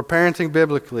for parenting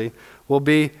biblically will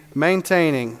be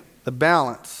maintaining the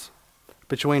balance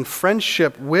between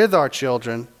friendship with our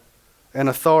children and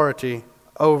authority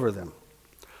over them.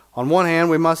 On one hand,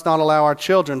 we must not allow our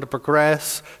children to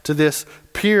progress to this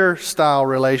peer-style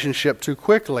relationship too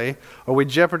quickly, or we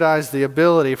jeopardize the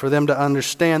ability for them to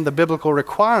understand the biblical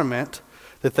requirement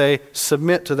that they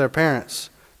submit to their parents,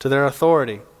 to their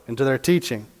authority, and to their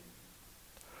teaching.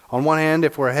 On one hand,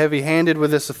 if we're heavy-handed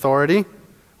with this authority,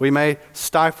 we may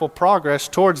stifle progress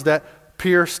towards that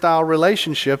peer-style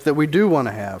relationship that we do want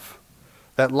to have,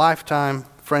 that lifetime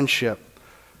friendship.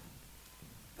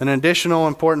 An additional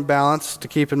important balance to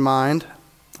keep in mind,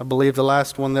 I believe the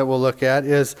last one that we'll look at,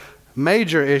 is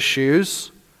major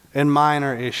issues and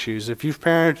minor issues. If you've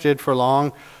parented for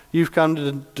long, you've come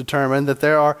to determine that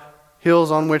there are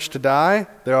hills on which to die,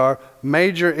 there are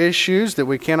major issues that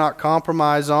we cannot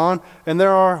compromise on, and there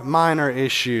are minor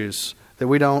issues that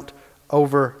we don't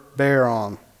overbear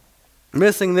on.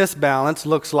 Missing this balance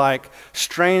looks like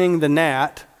straining the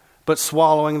gnat but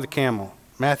swallowing the camel.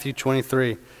 Matthew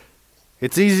 23.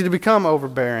 It's easy to become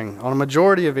overbearing on a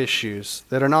majority of issues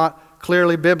that are not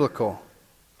clearly biblical.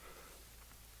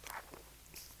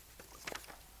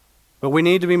 But we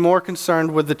need to be more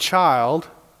concerned with the child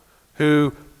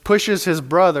who pushes his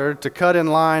brother to cut in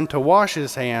line to wash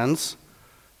his hands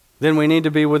than we need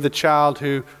to be with the child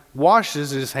who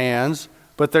washes his hands,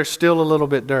 but they're still a little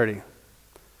bit dirty.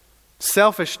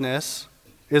 Selfishness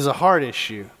is a heart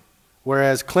issue,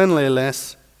 whereas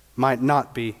cleanliness might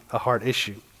not be a heart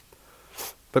issue.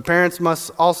 But parents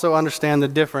must also understand the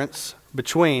difference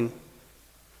between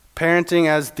parenting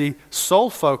as the sole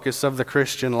focus of the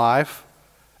Christian life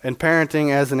and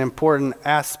parenting as an important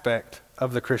aspect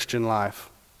of the Christian life.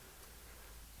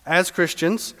 As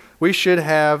Christians, we should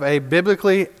have a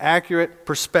biblically accurate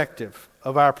perspective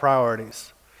of our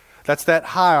priorities. That's that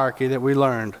hierarchy that we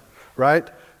learned, right?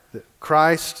 That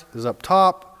Christ is up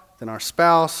top, then our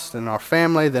spouse, then our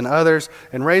family, then others.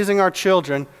 And raising our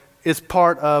children is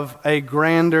part of a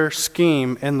grander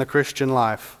scheme in the Christian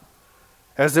life.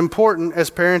 As important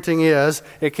as parenting is,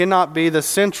 it cannot be the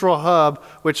central hub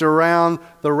which around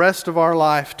the rest of our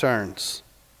life turns.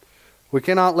 We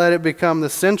cannot let it become the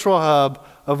central hub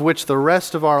of which the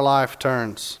rest of our life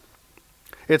turns.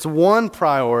 It's one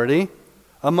priority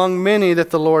among many that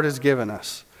the Lord has given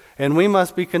us, and we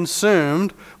must be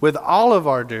consumed with all of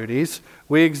our duties.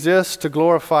 We exist to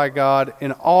glorify God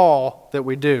in all that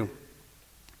we do.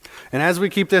 And as we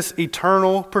keep this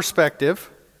eternal perspective,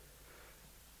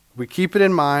 we keep it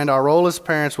in mind, our role as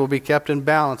parents will be kept in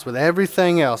balance with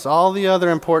everything else, all the other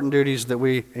important duties that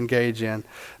we engage in.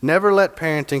 Never let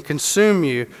parenting consume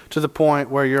you to the point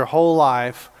where your whole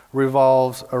life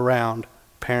revolves around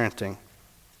parenting.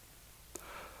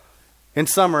 In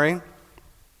summary,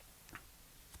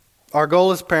 our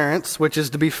goal as parents, which is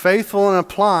to be faithful in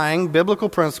applying biblical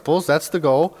principles, that's the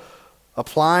goal,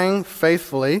 applying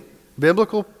faithfully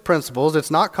biblical principles.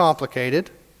 It's not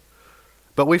complicated,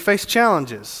 but we face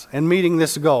challenges in meeting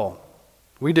this goal.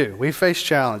 We do. We face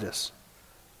challenges.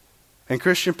 And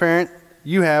Christian parent,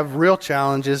 you have real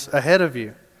challenges ahead of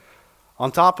you.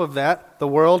 On top of that, the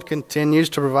world continues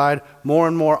to provide more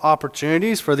and more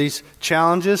opportunities for these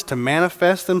challenges to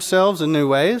manifest themselves in new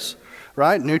ways,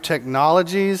 right? New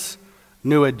technologies,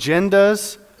 new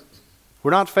agendas.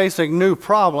 We're not facing new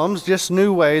problems, just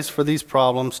new ways for these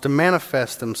problems to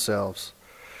manifest themselves.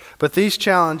 But these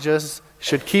challenges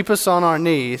should keep us on our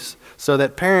knees so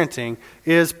that parenting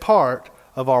is part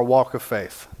of our walk of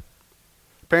faith.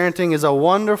 Parenting is a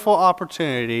wonderful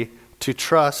opportunity to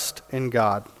trust in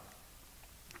God.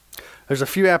 There's a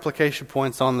few application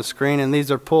points on the screen, and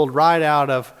these are pulled right out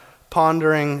of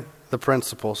Pondering the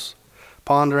Principles.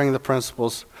 Pondering the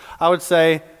Principles. I would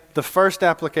say the first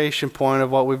application point of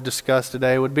what we've discussed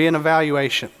today would be an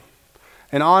evaluation.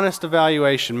 An honest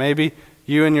evaluation. Maybe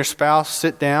you and your spouse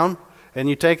sit down and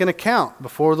you take an account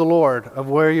before the Lord of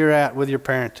where you're at with your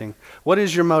parenting. What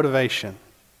is your motivation?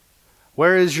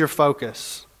 Where is your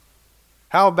focus?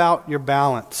 How about your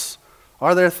balance?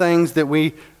 Are there things that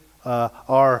we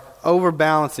are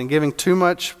overbalancing, giving too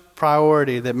much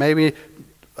priority that maybe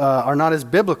are not as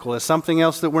biblical as something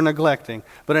else that we're neglecting?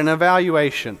 But an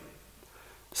evaluation.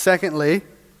 Secondly,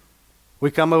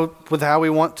 we come up with how we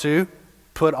want to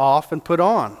put off and put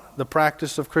on the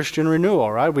practice of Christian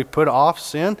renewal, right? We put off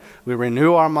sin, we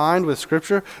renew our mind with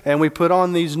Scripture, and we put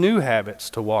on these new habits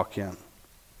to walk in.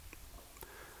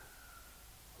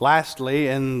 Lastly,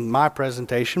 in my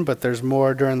presentation, but there's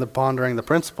more during the pondering the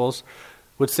principles,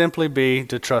 would simply be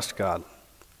to trust God.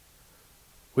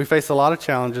 We face a lot of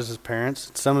challenges as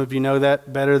parents. Some of you know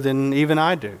that better than even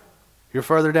I do. You're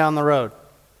further down the road.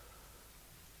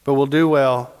 But we'll do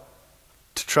well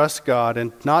to trust God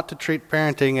and not to treat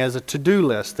parenting as a to-do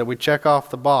list that we check off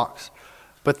the box,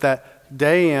 but that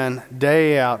day in,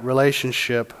 day out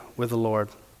relationship with the Lord.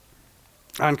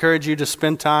 I encourage you to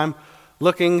spend time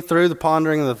looking through the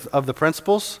pondering of the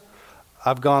principles.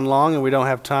 I've gone long and we don't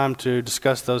have time to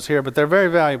discuss those here, but they're very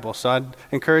valuable, so I'd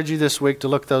encourage you this week to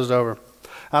look those over.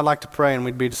 I'd like to pray and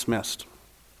we'd be dismissed.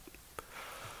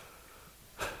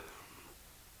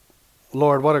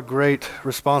 Lord, what a great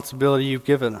responsibility you've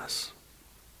given us,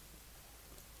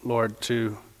 Lord,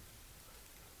 to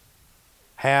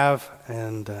have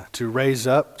and to raise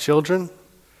up children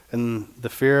in the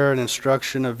fear and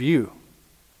instruction of you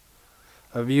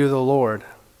the Lord.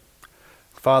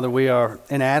 Father, we are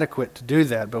inadequate to do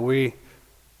that, but we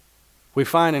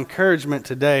find encouragement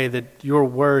today that your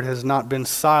word has not been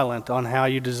silent on how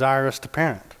you desire us to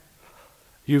parent.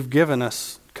 You've given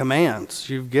us commands.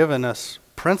 You've given us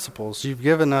principles. You've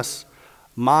given us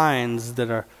minds that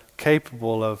are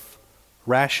capable of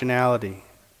rationality,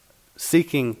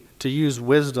 seeking to use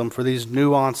wisdom for these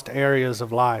nuanced areas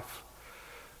of life.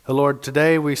 Lord,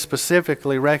 today we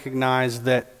specifically recognize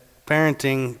that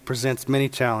parenting presents many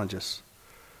challenges,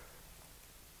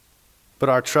 but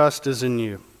our trust is in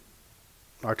you.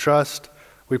 Our trust,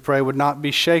 we pray, would not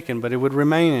be shaken, but it would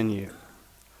remain in you.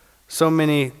 So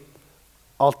many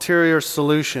ulterior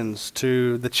solutions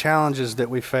to the challenges that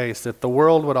we face that the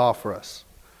world would offer us,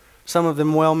 some of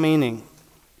them well-meaning.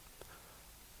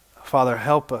 Father,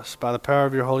 help us by the power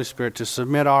of your Holy Spirit to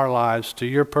submit our lives to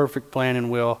your perfect plan and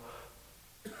will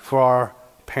for our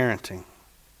parenting.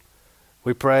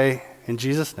 We pray in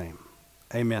Jesus' name.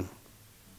 Amen.